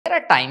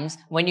There are times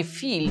when you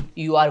feel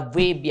you are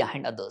way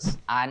behind others,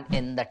 and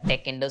in the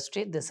tech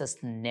industry, this is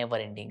never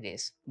ending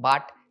race.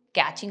 But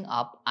catching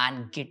up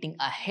and getting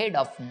ahead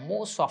of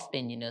most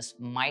software engineers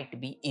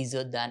might be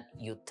easier than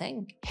you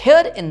think.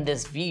 Here in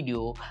this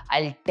video,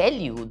 I'll tell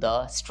you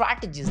the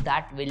strategies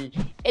that will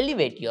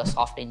elevate your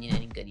software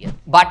engineering career.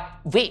 But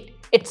wait,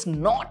 it's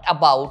not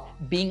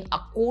about being a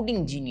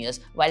coding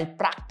genius while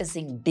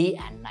practicing day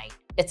and night.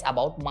 It's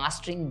about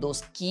mastering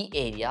those key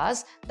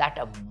areas that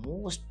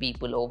most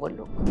people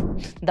overlook.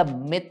 The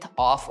myth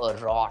of a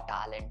raw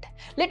talent.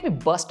 Let me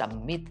bust a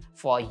myth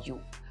for you.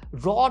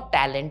 Raw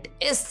talent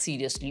is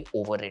seriously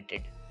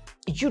overrated.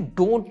 You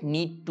don't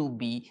need to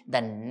be the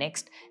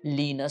next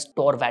Linus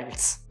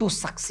Torvalds to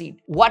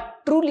succeed. What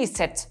truly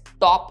sets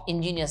top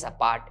engineers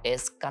apart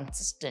is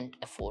consistent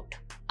effort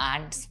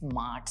and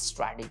smart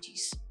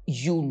strategies.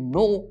 You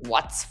know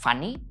what's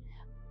funny?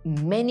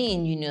 Many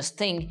engineers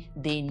think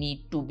they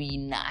need to be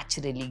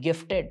naturally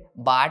gifted,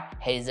 but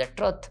here's the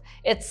truth.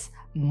 It's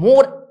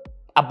more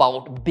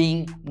about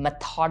being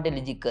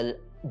methodological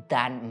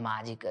than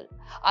magical.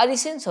 A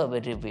recent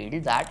survey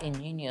revealed that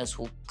engineers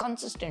who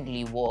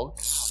consistently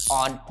worked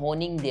on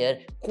honing their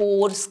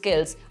core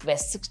skills were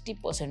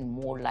 60%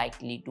 more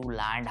likely to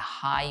land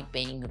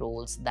high-paying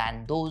roles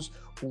than those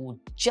who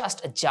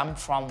just jumped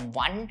from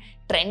one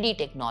trendy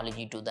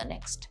technology to the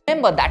next.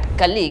 Remember that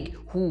colleague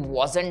who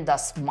wasn't the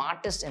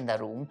smartest in the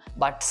room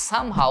but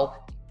somehow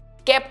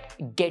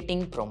kept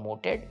getting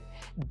promoted?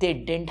 They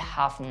didn't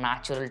have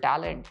natural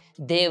talent.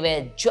 They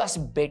were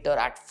just better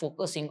at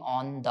focusing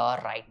on the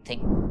right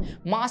thing.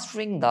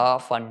 Mastering the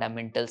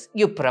fundamentals.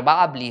 You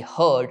probably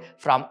heard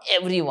from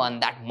everyone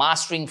that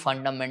mastering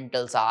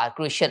fundamentals are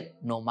crucial.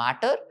 No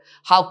matter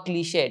how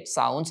cliche it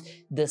sounds,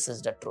 this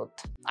is the truth.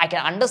 I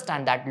can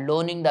understand that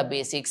learning the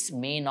basics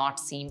may not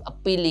seem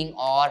appealing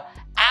or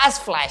as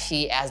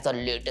flashy as the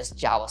latest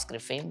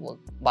JavaScript framework,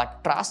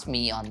 but trust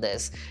me on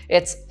this,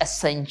 it's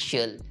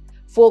essential.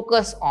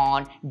 Focus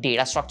on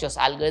data structures,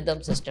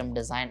 algorithm, system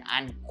design,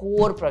 and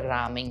core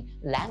programming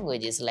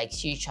languages like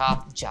C#,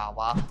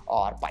 Java,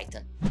 or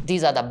Python.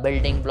 These are the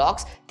building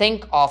blocks.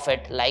 Think of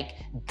it like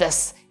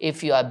this.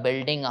 If you are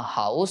building a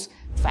house,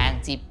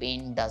 fancy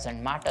paint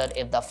doesn't matter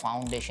if the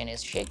foundation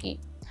is shaky.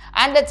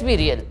 And let's be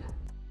real.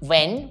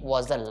 When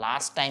was the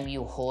last time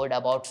you heard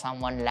about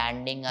someone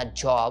landing a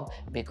job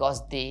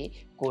because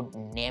they could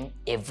name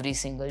every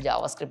single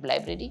JavaScript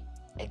library?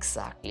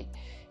 Exactly.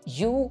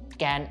 You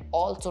can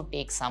also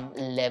take some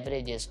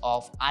leverages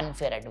of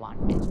unfair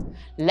advantage.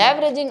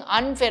 Leveraging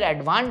unfair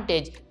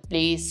advantage,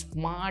 play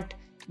smart,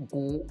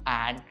 go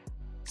and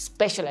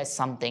specialize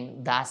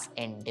something that's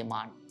in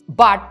demand,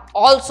 but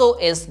also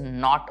is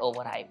not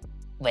overhyped.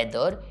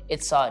 Whether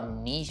it's a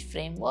niche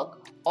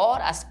framework or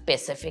a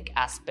specific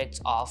aspects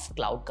of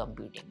cloud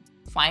computing,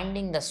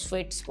 finding the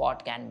sweet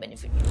spot can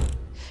benefit you.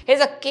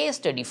 Here's a case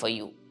study for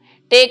you.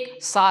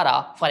 Take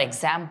Sarah, for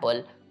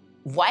example.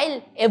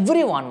 While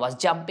everyone was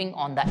jumping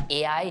on the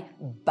AI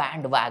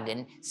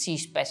bandwagon, she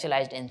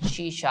specialized in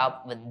C#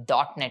 with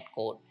 .NET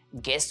Core.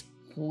 Guess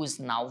who is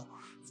now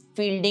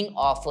fielding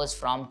offers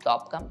from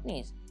top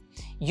companies?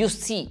 You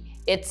see,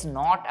 it's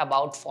not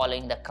about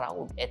following the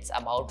crowd, it's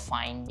about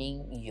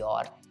finding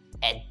your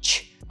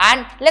edge.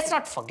 And let's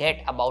not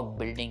forget about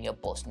building your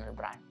personal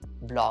brand.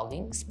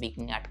 Blogging,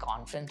 speaking at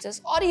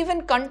conferences, or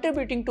even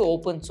contributing to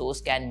open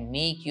source can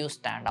make you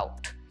stand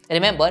out.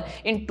 Remember,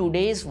 in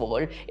today's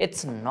world,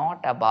 it's not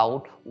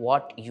about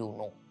what you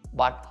know,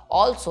 but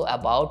also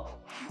about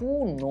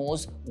who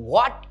knows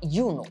what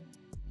you know.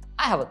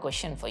 I have a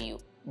question for you.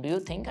 Do you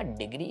think a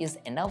degree is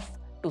enough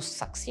to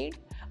succeed?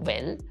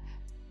 Well,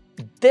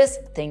 this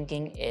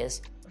thinking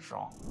is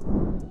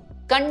wrong.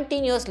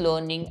 Continuous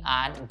learning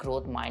and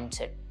growth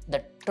mindset.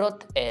 The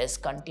truth is,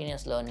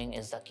 continuous learning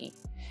is the key.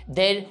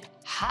 There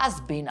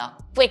has been a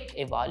quick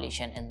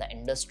evolution in the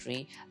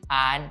industry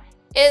and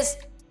is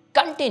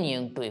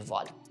continuing to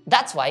evolve.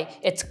 That's why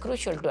it's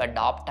crucial to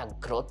adopt a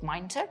growth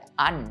mindset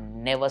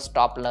and never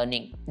stop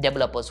learning.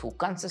 Developers who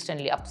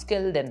consistently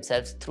upskill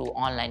themselves through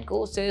online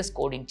courses,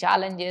 coding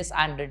challenges,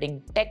 and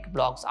reading tech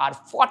blogs are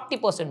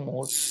 40%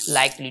 more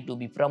likely to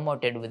be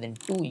promoted within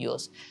 2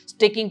 years.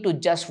 Sticking to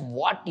just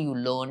what you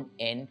learned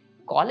in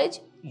college,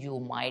 you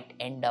might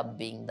end up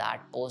being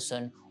that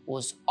person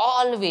who's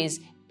always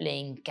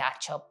playing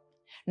catch up.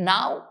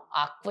 Now,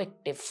 a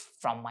quick tip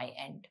from my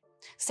end.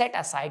 Set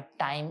aside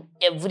time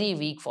every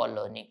week for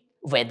learning.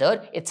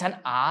 Whether it's an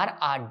hour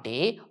a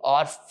day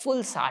or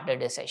full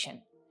Saturday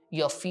session,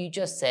 your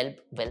future self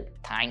will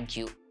thank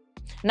you.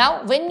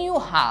 Now, when you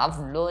have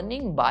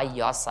learning by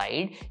your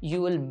side,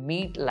 you will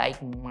meet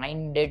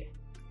like-minded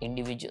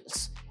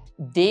individuals.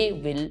 They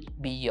will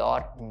be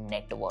your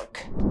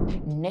network.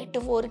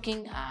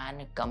 Networking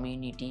and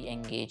community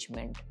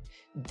engagement.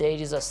 There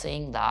is a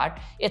saying that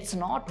it's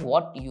not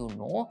what you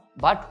know,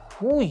 but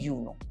who you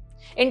know.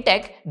 In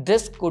tech,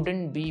 this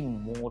couldn't be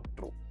more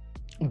true.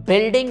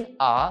 Building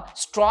a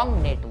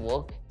strong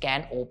network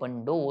can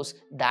open doors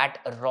that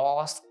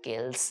raw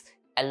skills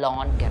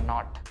alone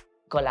cannot.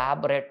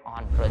 collaborate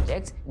on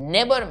projects,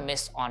 never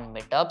miss on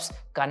meetups,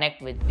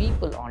 connect with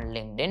people on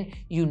LinkedIn.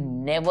 You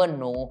never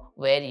know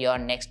where your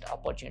next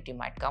opportunity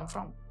might come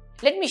from.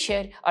 Let me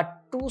share a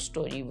true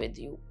story with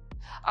you.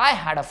 I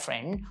had a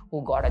friend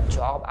who got a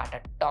job at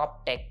a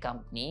top tech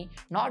company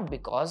not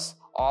because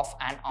of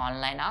an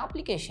online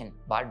application,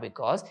 but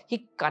because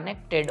he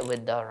connected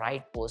with the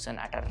right person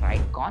at a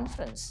right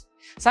conference.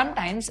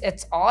 Sometimes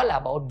it's all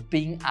about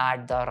being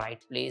at the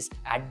right place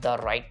at the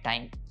right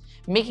time.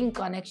 Making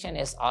connection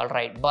is all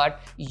right, but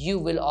you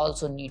will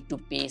also need to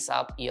pace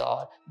up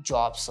your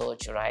job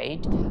search,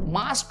 right?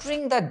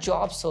 Mastering the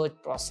job search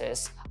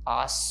process,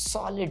 a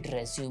solid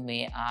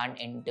resume and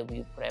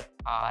interview prep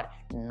are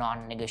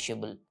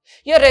non-negotiable.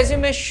 Your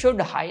resume should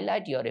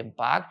highlight your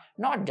impact,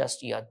 not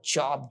just your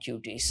job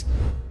duties.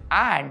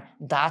 And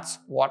that's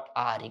what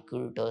our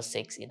recruiter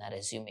seeks in a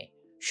resume.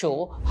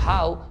 Show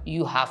how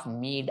you have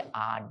made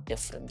a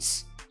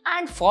difference.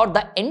 And for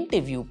the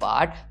interview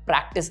part,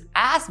 practice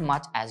as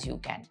much as you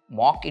can.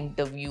 Mock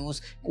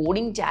interviews,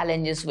 coding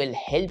challenges will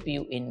help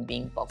you in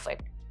being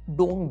perfect.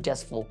 Don't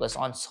just focus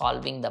on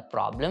solving the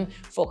problem,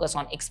 focus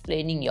on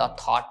explaining your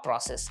thought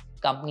process.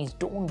 Companies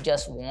don't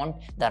just want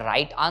the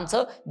right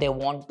answer, they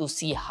want to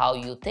see how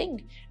you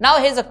think. Now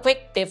here's a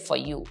quick tip for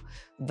you.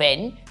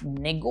 When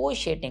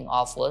negotiating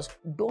offers,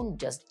 don't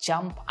just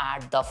jump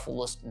at the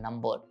first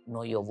number.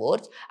 Know your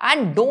worth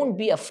and don't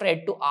be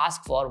afraid to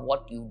ask for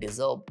what you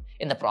deserve.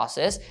 In the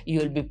process, you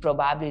will be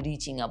probably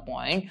reaching a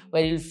point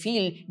where you'll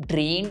feel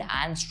drained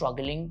and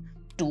struggling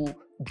to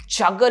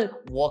juggle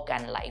work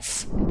and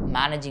life,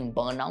 managing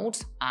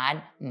burnouts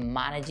and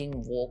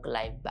managing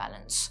work-life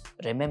balance.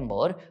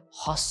 Remember,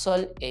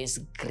 hustle is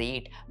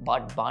great,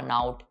 but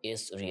burnout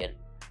is real.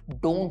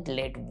 Don't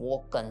let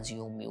work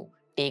consume you.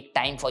 Take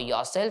time for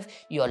yourself,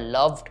 your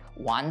loved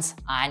ones,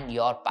 and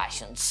your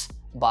passions.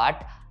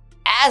 But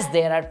as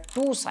there are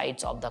two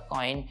sides of the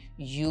coin,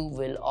 you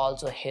will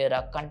also hear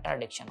a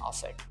contradiction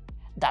of it.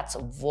 That's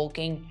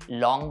working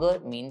longer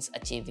means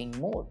achieving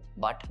more.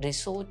 But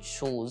research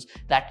shows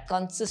that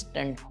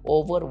consistent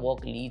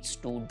overwork leads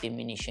to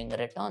diminishing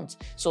returns.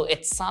 So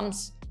it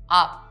sums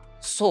up.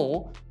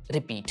 So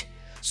repeat.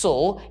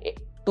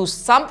 To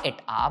sum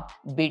it up,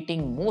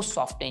 beating most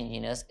software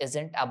engineers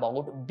isn't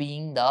about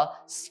being the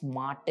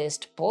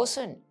smartest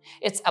person.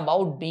 It's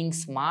about being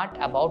smart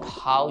about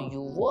how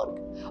you work.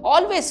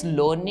 Always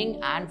learning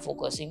and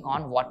focusing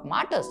on what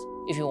matters.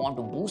 If you want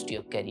to boost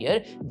your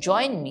career,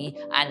 join me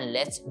and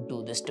let's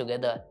do this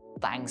together.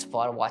 Thanks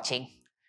for watching.